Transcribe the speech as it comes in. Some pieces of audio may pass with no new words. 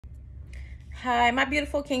Hi, my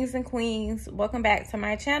beautiful kings and queens. Welcome back to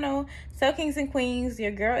my channel. So, kings and queens,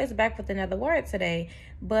 your girl is back with another word today.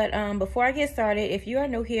 But before I get started, if you are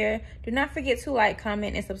new here, do not forget to like,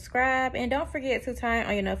 comment, and subscribe. And don't forget to turn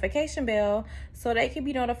on your notification bell so that you can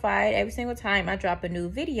be notified every single time I drop a new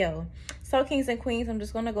video. So, kings and queens, I'm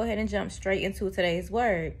just going to go ahead and jump straight into today's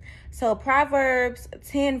word. So, Proverbs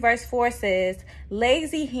 10 verse 4 says,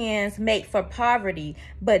 "Lazy hands make for poverty,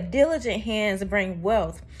 but diligent hands bring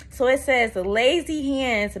wealth." So it says, lazy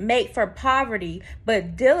hands make for poverty,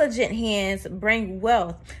 but diligent hands bring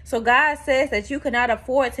wealth. So God says that you cannot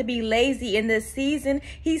afford to be lazy in this season.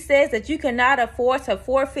 He says that you cannot afford to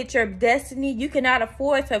forfeit your destiny. You cannot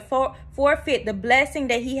afford to forfeit the blessing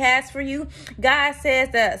that he has for you. God says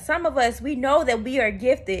that some of us, we know that we are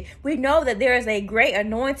gifted. We know that there is a great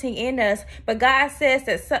anointing in us, but God says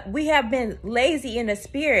that we have been lazy in the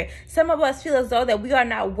spirit. Some of us feel as though that we are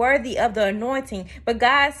not worthy of the anointing, but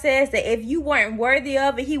God says that if you weren't worthy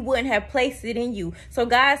of it, he wouldn't have placed it in you. So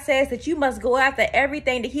God says that you must go after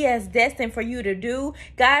everything that he has destined for you to do.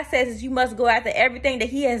 God says that you must go after everything that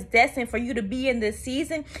he has destined for you to be in this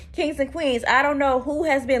season. Kings and queens, I don't know who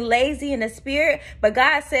has been lazy in the spirit, but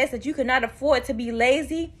God says that you cannot afford to be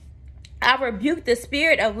lazy. I rebuke the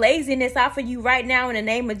spirit of laziness off of you right now in the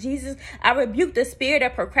name of Jesus. I rebuke the spirit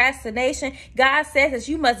of procrastination. God says that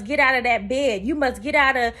you must get out of that bed. You must get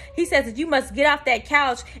out of, he says that you must get off that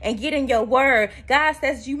couch and get in your word. God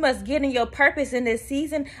says you must get in your purpose in this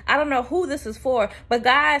season. I don't know who this is for, but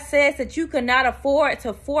God says that you cannot afford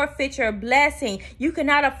to forfeit your blessing. You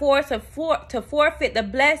cannot afford to forfeit the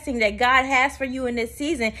blessing that God has for you in this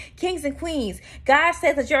season. Kings and queens, God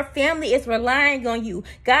says that your family is relying on you.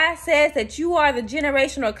 God says that you are the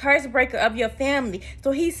generational curse breaker of your family.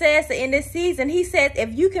 So he says that in this season, he says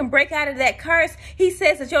if you can break out of that curse, he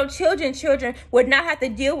says that your children would not have to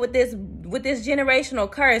deal with this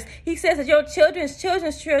generational curse. He says that your children's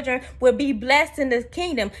children will be blessed in the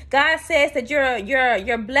kingdom. God says that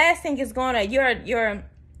your blessing is gonna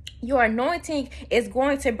your anointing is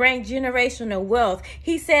going to bring generational wealth.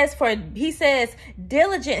 He says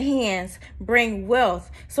diligent hands bring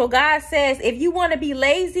wealth. So God says if you want to be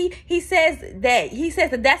lazy, he says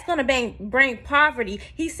that that's going to bring poverty.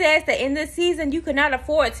 He says that in this season you cannot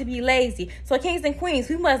afford to be lazy. So kings and queens,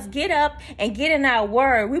 we must get up and get in our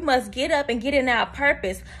word. We must get up and get in our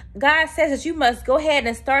purpose. God says that you must go ahead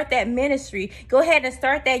and start that ministry. Go ahead and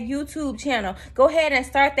start that YouTube channel. Go ahead and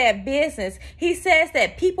start that business. He says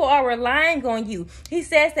that people are relying on you. He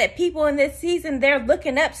says that people in this season, they're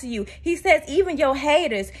looking up to you. He says even your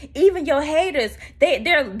haters,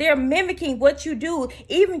 they're mimicking what you do.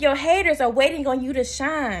 Even your haters are waiting on you to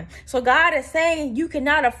shine. So God is saying you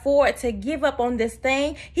cannot afford to give up on this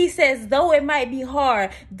thing. He says though it might be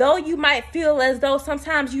hard, though you might feel as though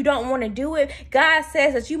sometimes you don't want to do it, God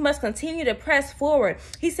says that you must continue to press forward.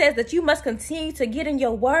 He says that you must continue to get in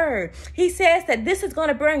your word. He says that this is going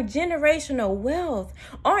to bring generational wealth.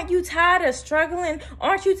 Aren't you tired of struggling?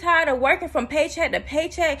 Aren't you tired of working from paycheck to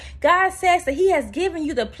paycheck? God says that he has given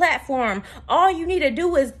you the platform. All you need to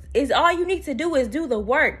do is do the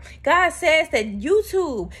work. God says that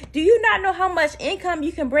YouTube, do you not know how much income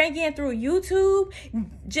you can bring in through YouTube?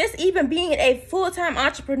 Just even being a full-time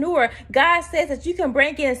entrepreneur, God says that you can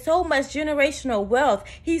bring in so much generational wealth.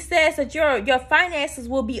 He says that your finances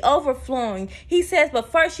will be overflowing. He says, but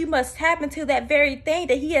first you must tap into that very thing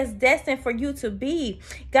that he has destined for you to be.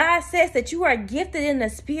 God says that you are gifted in the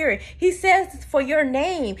spirit. He says for your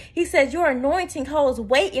name. He says your anointing holds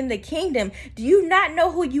weight in the kingdom. Do you not know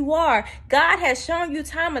who you are? God has shown you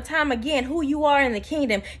time and time again who you are in the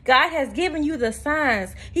kingdom. God has given you the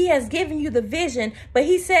signs. He has given you the vision, but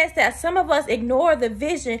he says that some of us ignore the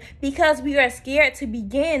vision because we are scared to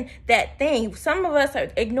begin that thing. Some of us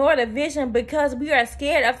ignore the vision because we are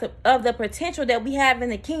scared of the potential that we have in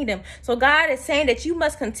the kingdom. So God is saying that you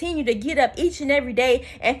must continue to get up each and every day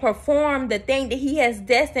and perform the thing that he has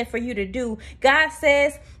destined for you to do. God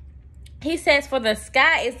says, he says, for the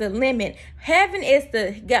sky is the limit. God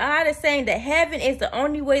is saying that heaven is the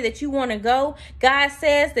only way that you want to go. God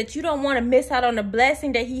says that you don't want to miss out on the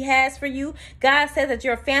blessing that he has for you. God says that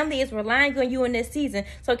your family is relying on you in this season.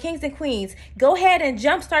 So kings and queens, go ahead and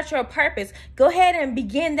jumpstart your purpose. Go ahead and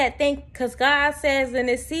begin that thing, because God says in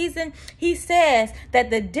this season, he says that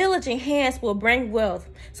the diligent hands will bring wealth.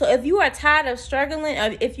 So if you are tired of struggling,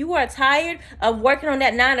 or if you are tired of working on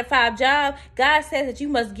that 9-to-5 job, God says that you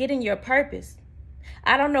must get in your purpose.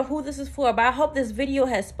 I don't know who this is for, but I hope this video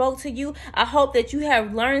has spoke to you. I hope that you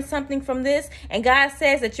have learned something from this. And God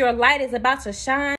says that your light is about to shine.